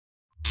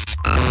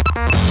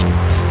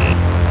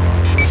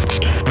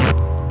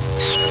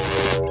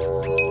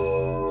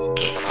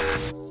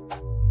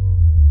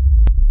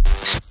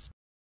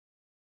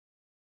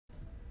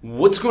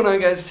What's going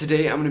on, guys?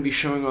 Today I'm going to be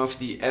showing off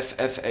the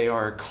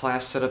FFAR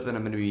class setup that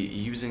I'm going to be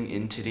using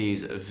in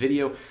today's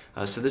video.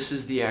 So this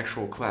is the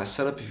actual class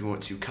setup if you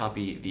want to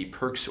copy the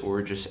perks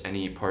or just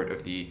any part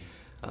of the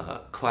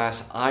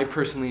class. I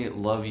personally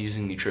love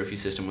using the trophy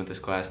system with this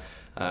class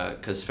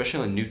because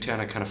especially on Nuketown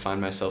I kind of find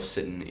myself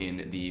sitting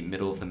in the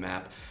middle of the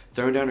map.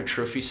 Throwing down a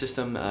trophy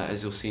system,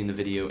 as you'll see in the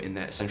video, in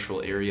that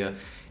central area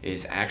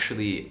is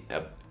actually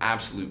an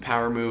absolute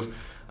power move.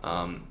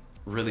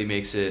 Really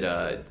makes it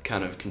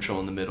kind of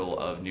controlling the middle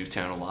of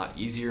Nuketown a lot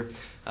easier.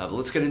 But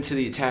let's get into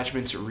the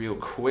attachments real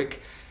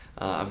quick.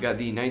 I've got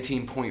the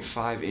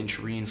 19.5 inch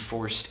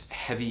reinforced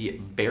heavy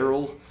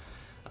barrel.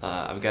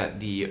 I've got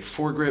the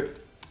foregrip,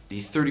 the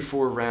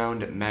 34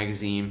 round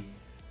magazine,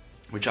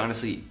 which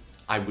honestly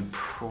I would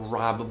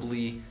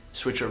probably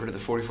switch over to the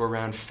 44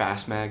 round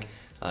fast mag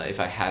if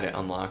I had it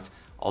unlocked.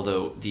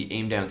 Although the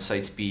aim down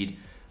sight speed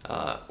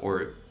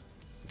or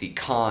the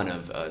con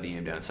of the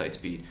aim down sight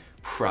speed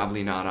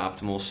probably not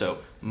optimal, so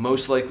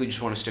most likely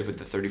just want to stick with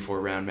the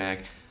 34 round mag.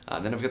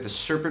 Then I've got the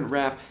serpent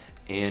wrap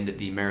and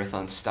the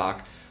marathon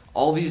stock.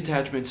 All these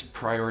attachments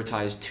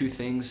prioritize two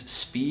things: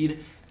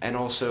 speed and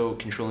also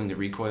controlling the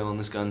recoil on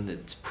this gun.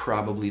 That's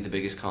probably the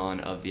biggest con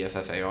of the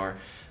FFAR.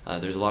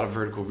 There's a lot of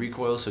vertical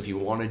recoil, so if you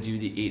want to do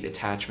the 8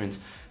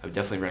 attachments, I would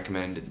definitely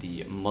recommend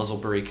the muzzle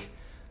brake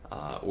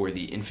or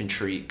the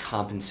infantry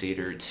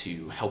compensator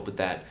to help with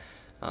that.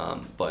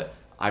 But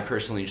I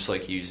personally just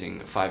like using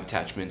 5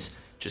 attachments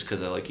just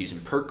because I like using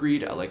perk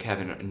greed. I like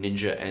having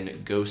ninja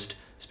and ghost,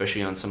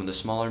 especially on some of the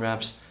smaller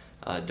maps.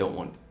 Don't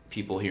want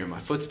people hearing my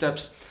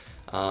footsteps.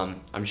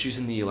 I'm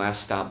choosing the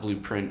last stop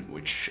blueprint,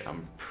 which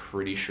I'm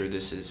pretty sure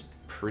this is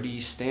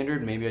pretty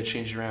standard. Maybe I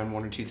changed around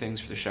 1 or 2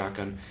 things for the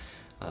shotgun,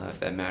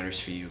 if that matters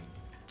for you.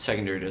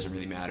 Secondary doesn't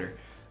really matter.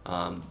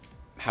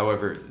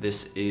 However,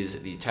 this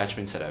is the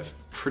attachments that I've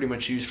pretty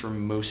much used for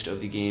most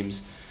of the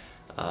games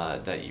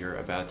that you're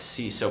about to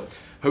see. So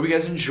hope you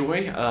guys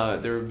enjoy.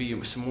 There will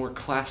be some more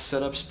class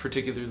setups,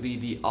 particularly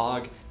the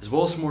AUG, as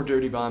well as some more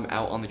Dirty Bomb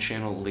out on the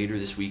channel later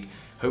this week.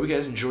 Hope you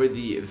guys enjoyed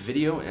the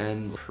video,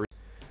 and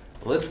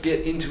let's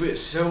get into it.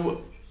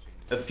 So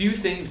a few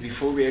things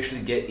before we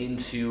actually get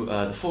into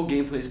the full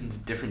gameplays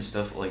and different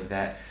stuff like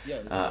that.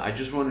 I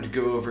just wanted to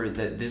go over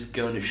that this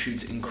gun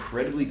shoots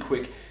incredibly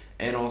quick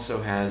and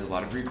also has a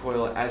lot of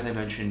recoil, as I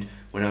mentioned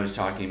when I was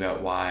talking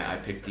about why I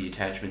picked the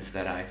attachments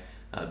that I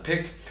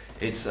picked.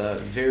 It's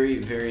very,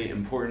 very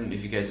important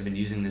if you guys have been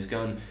using this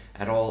gun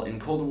at all in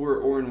Cold War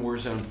or in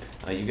Warzone.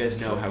 You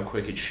guys know how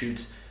quick it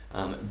shoots.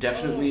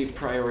 Definitely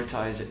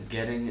prioritize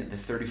getting the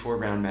 34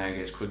 round mag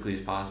as quickly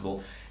as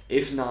possible.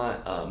 If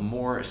not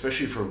more,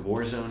 especially for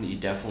Warzone, you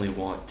definitely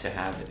want to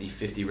have the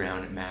 50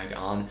 round mag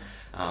on.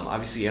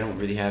 Obviously, I don't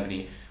really have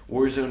any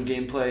Warzone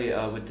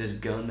gameplay with this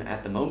gun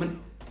at the moment,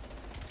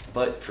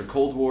 but for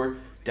Cold War,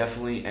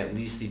 definitely at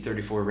least the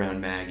 34 round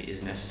mag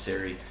is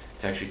necessary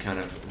to actually kind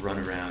of run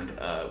around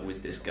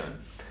with this gun.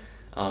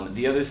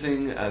 The other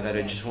thing that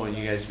I just want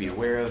you guys to be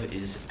aware of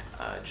is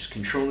just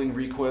controlling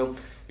recoil.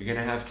 You're going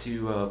to have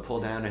to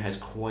pull down. It has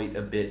quite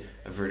a bit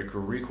of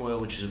vertical recoil,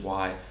 which is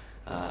why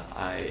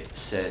I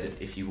said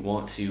if you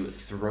want to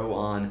throw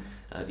on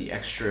the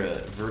extra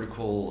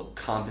vertical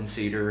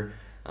compensator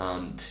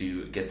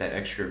to get that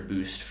extra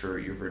boost for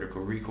your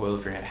vertical recoil,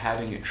 if you're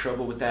having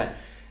trouble with that,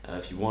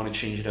 if you want to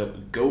change it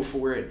up, go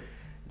for it.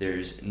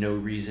 There's no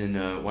reason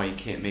why you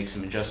can't make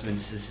some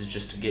adjustments. This is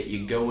just to get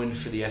you going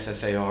for the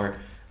FFAR.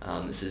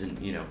 This isn't,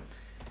 you know,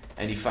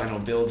 any final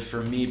build.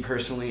 For me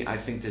personally, I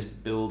think this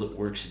build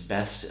works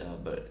best,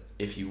 but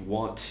if you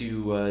want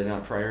to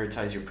not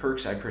prioritize your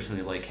perks, I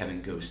personally like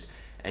having Ghost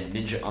and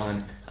Ninja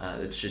on.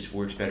 That just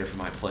works better for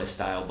my play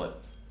style,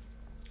 but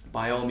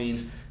by all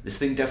means, this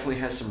thing definitely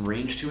has some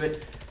range to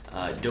it.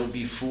 Don't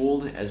be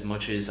fooled. As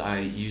much as I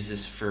use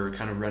this for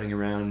kind of running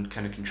around,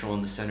 kind of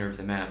controlling the center of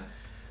the map,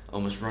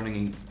 almost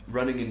running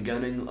and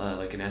gunning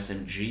like an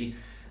SMG,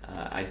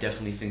 I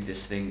definitely think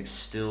this thing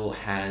still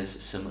has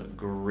some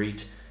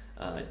great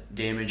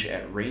damage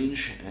at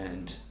range,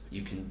 and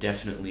you can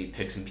definitely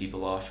pick some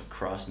people off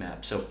across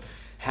map. So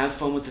have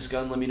fun with this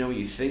gun. Let me know what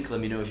you think.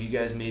 Let me know if you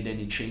guys made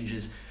any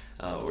changes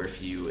or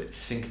if you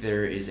think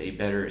there is a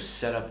better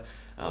setup,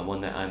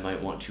 one that I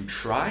might want to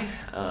try.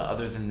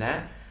 Other than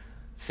that,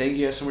 thank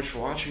you guys so much for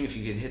watching. If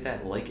you could hit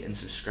that like and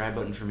subscribe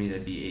button for me,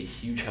 that'd be a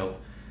huge help.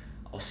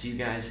 I'll see you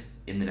guys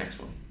in the next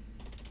one.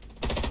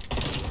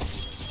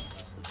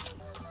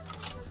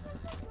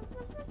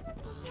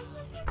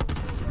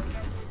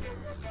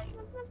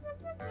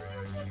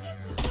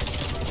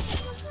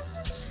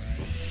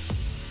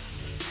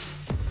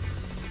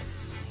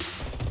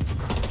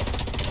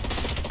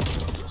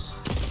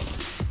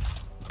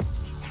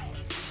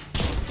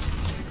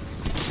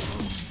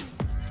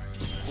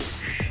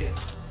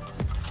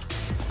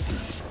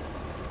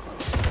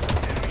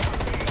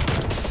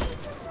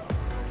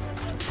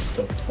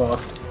 The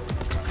fuck?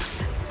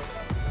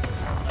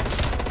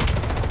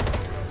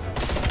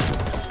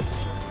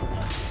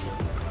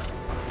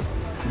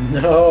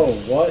 No,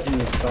 what in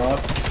the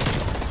fuck?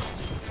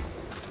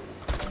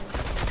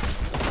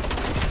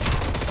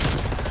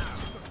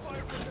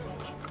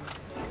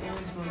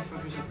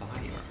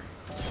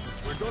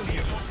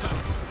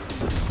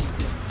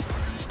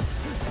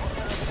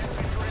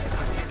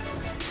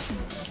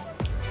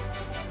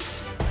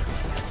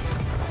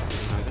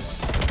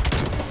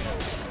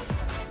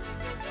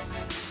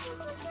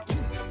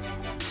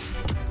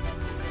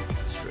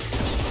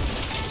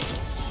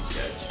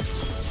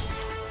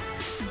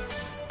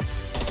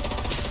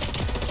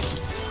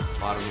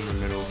 lot of them in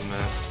the middle of the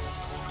map.